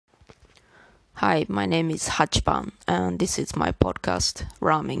Hi, my name is Hachipan, and this is my podcast,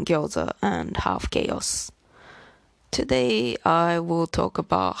 Ramen Gyoza and Half Chaos. Today, I will talk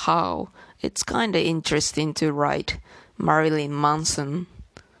about how it's kind of interesting to write Marilyn Manson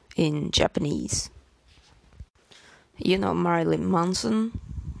in Japanese. You know Marilyn Manson,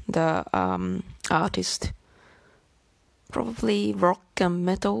 the artist, probably rock and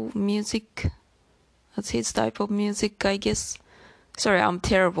metal music. That's his type of music, I guess. Sorry, I'm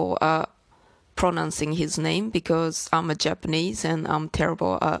terrible at pronouncing his name because I'm a Japanese and I'm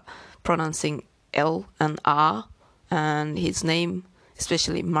terrible at pronouncing L and R, and his name,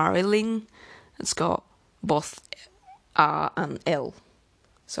 especially Marilyn, it's got both R and L,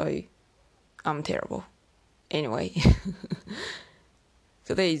 so I'm terrible. Anyway,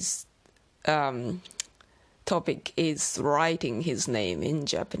 today's topic is writing his name in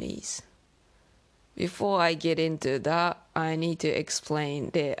Japanese. Before I get into that, I need to explain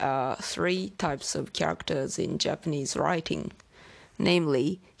there are three types of characters in Japanese writing,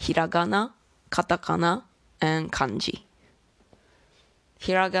 namely hiragana, katakana, and kanji.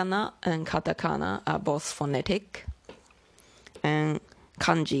 Hiragana and katakana are both phonetic, and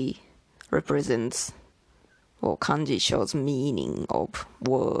kanji represents, well, kanji shows meaning of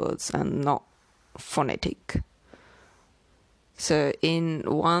words and not phonetic. So in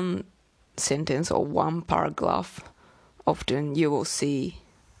one sentence or one paragraph, often you will see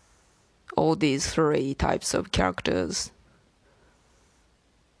all these three types of characters.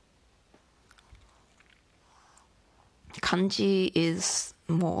 Kanji is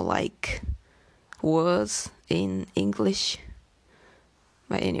more like words in English.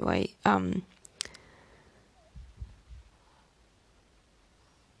 But anyway,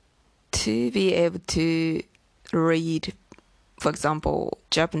 to be able to read, for example,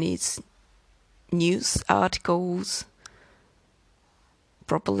 Japanese news articles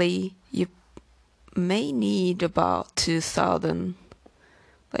properly, you may need about 2,000,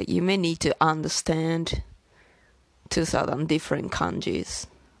 like you may need to understand 2,000 different kanjis.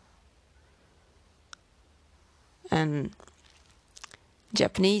 And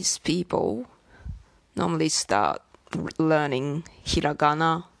Japanese people normally start learning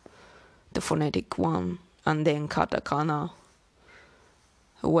hiragana, the phonetic one, and then katakana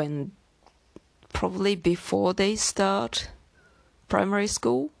when probably before they start primary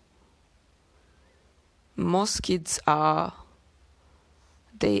school. Most kids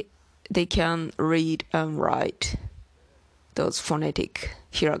they can read and write those phonetic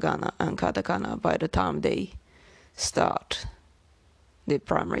hiragana and katakana by the time they start the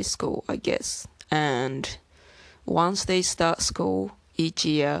primary school, I guess. And once they start school, each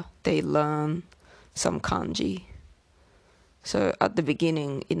year they learn some kanji. So at the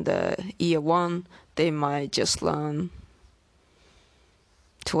beginning, in the year one, they might just learn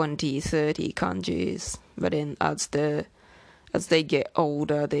 20, 30 kanjis. But then as they get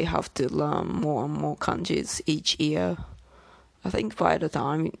older, they have to learn more and more kanjis each year. I think by the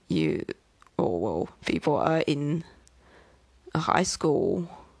time people are in high school,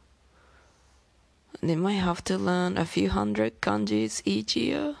 they might have to learn a few hundred kanjis each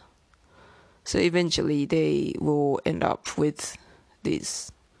year. So eventually they will end up with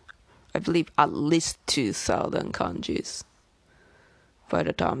this, I believe, at least 2,000 kanjis by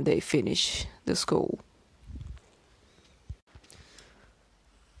the time they finish the school.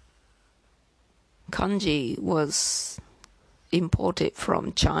 Kanji was imported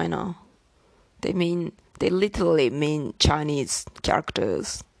from China. They literally mean Chinese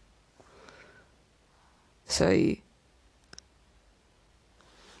characters. So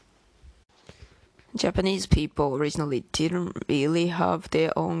Japanese people originally didn't really have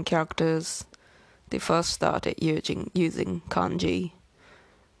their own characters. They first started using kanji.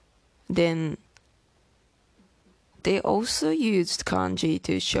 Then they also used kanji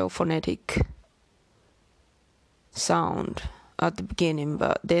to show phonetic sound at the beginning,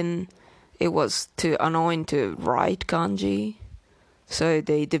 but then it was too annoying to write kanji, so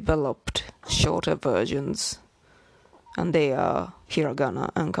they developed shorter versions, and they are hiragana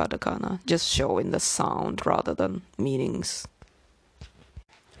and katakana, just showing the sound rather than meanings.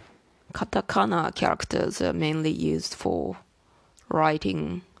 Katakana characters are mainly used for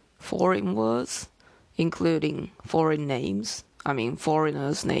writing foreign words, including foreigners'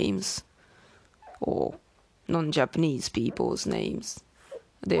 names, or non-Japanese people's names.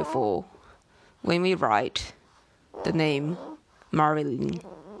 Therefore, when we write the name Marilyn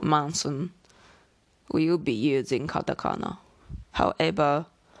Manson, we will be using katakana. However,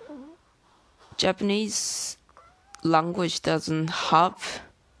 Japanese language doesn't have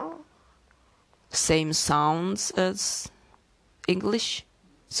same sounds as English,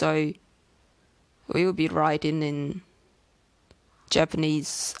 so we'll be writing in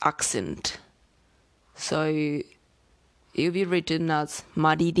Japanese accent. So it'll be written as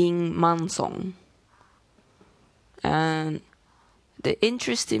Marilyn Manson. And the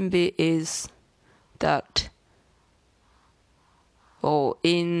interesting bit is that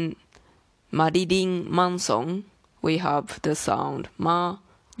in Marilyn Manson, we have the sound ma,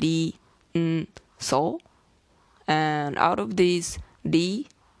 li, n, so. And out of these, li,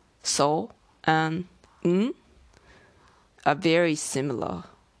 so, and n are very similar.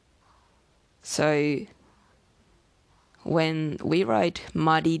 So when we write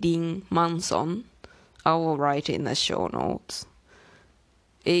Marilyn Manson, I will write in the show notes.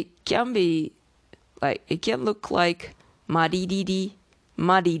 It can look like Maririri,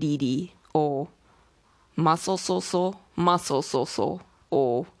 Maririri, or Masososo, Masososo,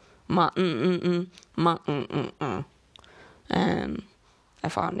 or Ma-mm-mm-mm, Ma-mm-mm-mm. And I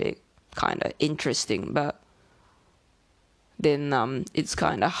found it kind of interesting, but then it's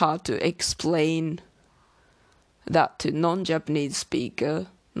kind of hard to explain that to non-Japanese speaker.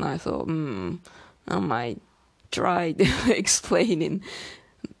 And I thought, I might try explaining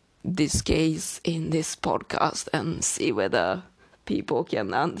this case in this podcast and see whether people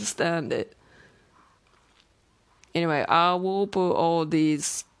can understand it. Anyway, I will put all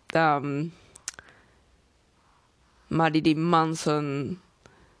these Marilyn Manson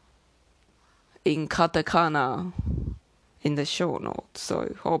in katakana in the show notes,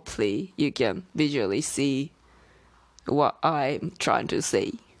 so hopefully you can visually see what I'm trying to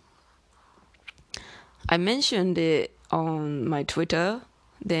say. I mentioned it on my Twitter,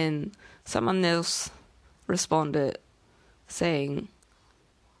 then someone else responded saying,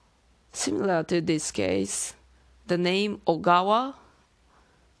 similar to this case, the name Ogawa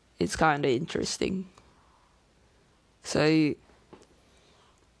is kind of interesting. So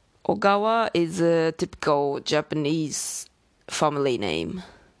Ogawa is a typical Japanese family name,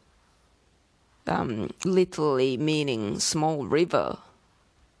 literally meaning small river.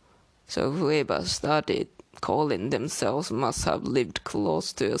 So whoever started calling themselves must have lived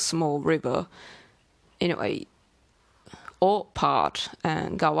close to a small river. Anyway, O part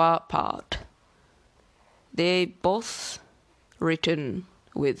and Gawa part, they both written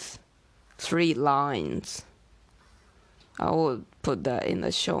with 3 lines. I will put that in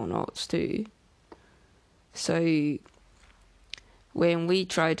the show notes too. So when we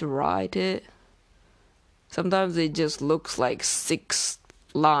try to write it, sometimes it just looks like 6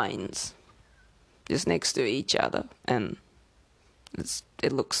 lines just next to each other, and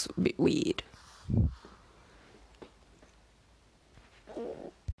it looks a bit weird.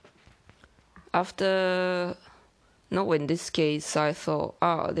 After knowing this case, I thought,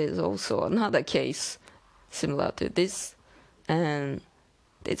 there's also another case similar to this, and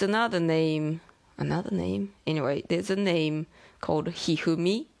there's another name. Anyway, there's a name called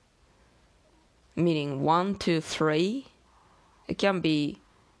Hifumi, meaning 1, 2, 3. It can be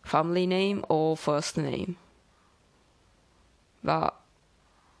family name or first name. But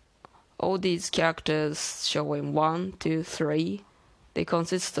all these characters showing 1, 2, 3, they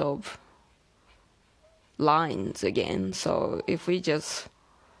consist of lines again. So if we just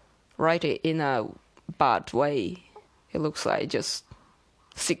write it in a bad way, it looks like just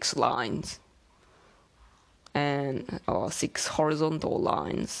 6 lines or 6 horizontal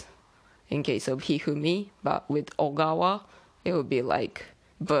lines in case of Hifumi, but with Ogawa it would be like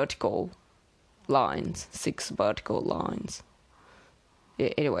vertical lines, 6 vertical lines.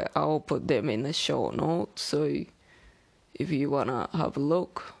 Anyway, I'll put them in the show notes, so if you wanna have a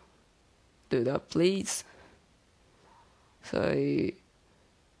look, do that please. So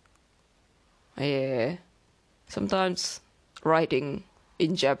yeah, sometimes writing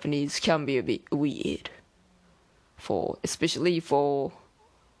in Japanese can be a bit weird, especially for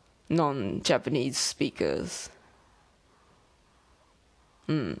non-Japanese speakers.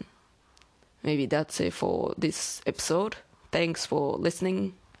 Maybe that's it for this episode. Thanks for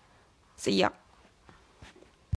listening. See ya.